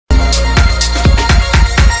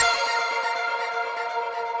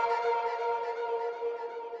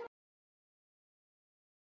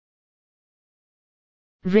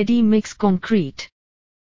Ready-mix concrete.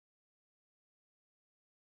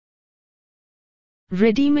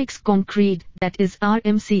 Ready-mix concrete, that is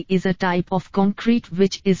RMC, is a type of concrete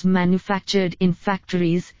which is manufactured in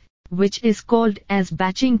factories, which is called as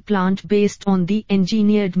batching plant based on the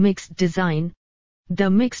engineered mixed design.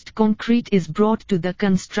 The mixed concrete is brought to the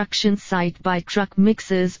construction site by truck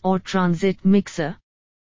mixers or transit mixer.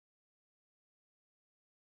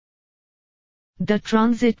 The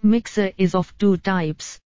transit mixer is of two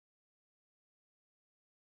types.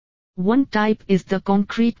 One type is the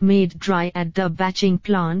concrete made dry at the batching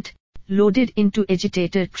plant, loaded into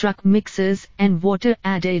agitator truck mixers and water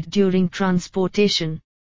added during transportation.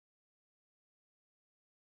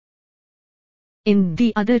 In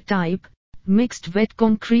the other type, mixed wet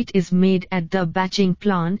concrete is made at the batching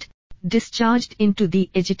plant, discharged into the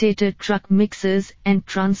agitator truck mixers and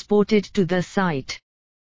transported to the site.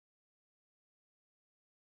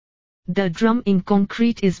 The drum in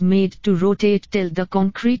concrete is made to rotate till the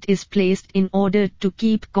concrete is placed in order to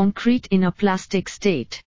keep concrete in a plastic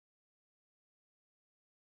state.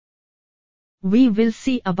 We will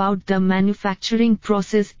see about the manufacturing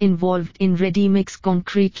process involved in ready-mix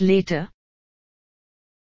concrete later.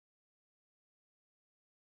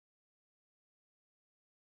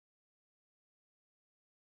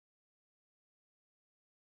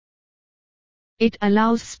 It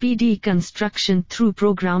allows speedy construction through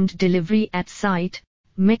programmed delivery at site,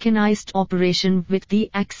 mechanized operation with the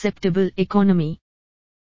acceptable economy.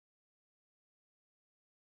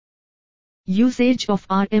 Usage of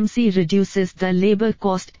RMC reduces the labor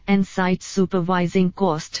cost and site supervising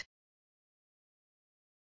cost.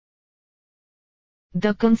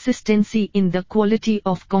 The consistency in the quality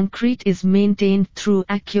of concrete is maintained through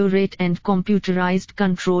accurate and computerized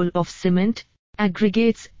control of cement,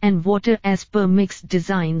 aggregates and water as per mixed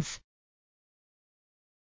designs.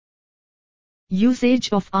 Usage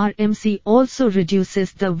of RMC also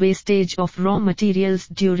reduces the wastage of raw materials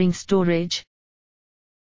during storage.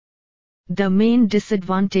 The main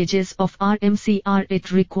disadvantages of RMC are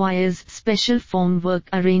it requires special formwork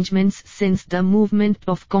arrangements since the movement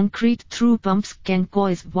of concrete through pumps can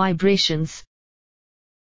cause vibrations.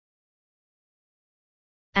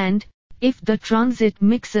 And, if the transit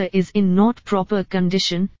mixer is in not proper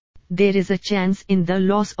condition, there is a chance in the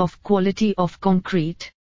loss of quality of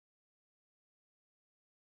concrete.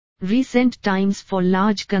 Recent times for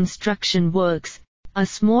large construction works, a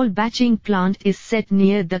small batching plant is set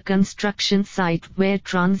near the construction site where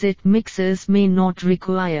transit mixers may not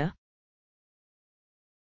require.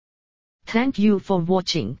 Thank you for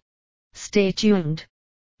watching. Stay tuned.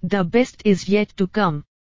 The best is yet to come.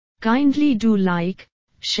 Kindly do like,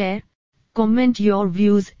 share, comment your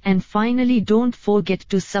views and finally don't forget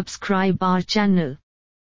to subscribe our channel.